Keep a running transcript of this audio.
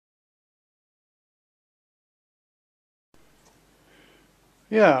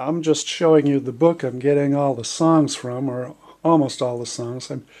Yeah, I'm just showing you the book I'm getting all the songs from, or almost all the songs.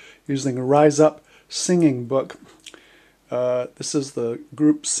 I'm using a Rise Up singing book. This is the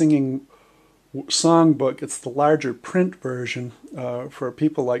group singing song book. It's the larger print version for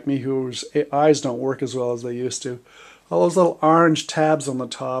people like me whose eyes don't work as well as they used to. All those little orange tabs on the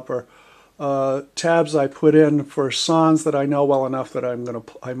top are tabs I put in for songs that I know well enough that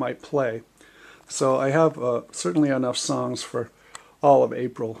I might play. So I have certainly enough songs for all of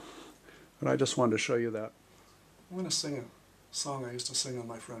April, and I just wanted to show you that. I'm going to sing a song I used to sing on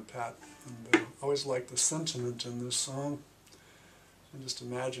my friend Pat, and I always liked the sentiment in this song. And just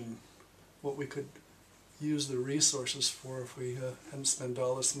imagine what we could use the resources for if we hadn't spent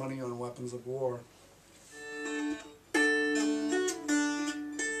all this money on weapons of war.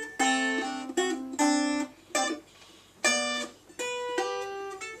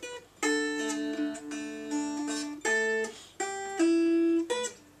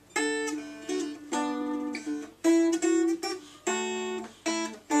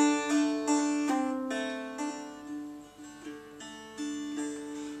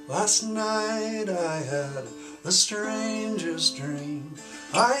 Last night I had the strangest dream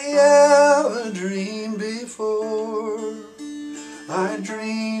I ever dreamed before. I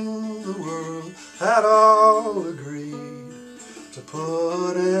dreamed the world had all agreed to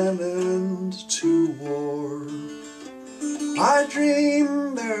put an end to war. I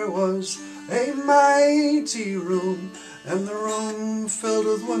dreamed there was a mighty room, and the room filled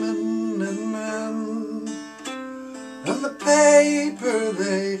with women and men. And the paper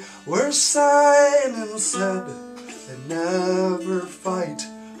they were signing said they'd never fight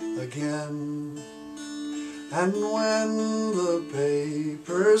again. And when the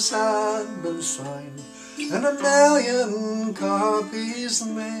papers had been signed and 1,000,000 copies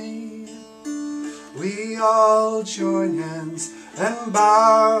made, we all joined hands and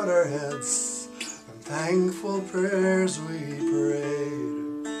bowed our heads, and thankful prayers we prayed.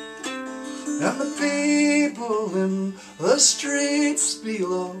 And the people in the streets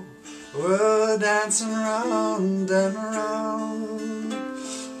below were dancing round and round.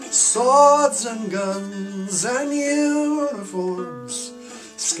 Swords and guns and uniforms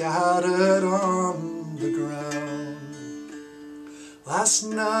scattered on the ground. Last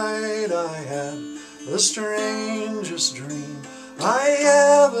night I had the strangest dream I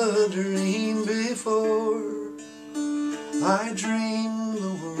ever dreamed before. I dreamed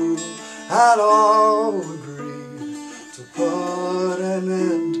the world had all agreed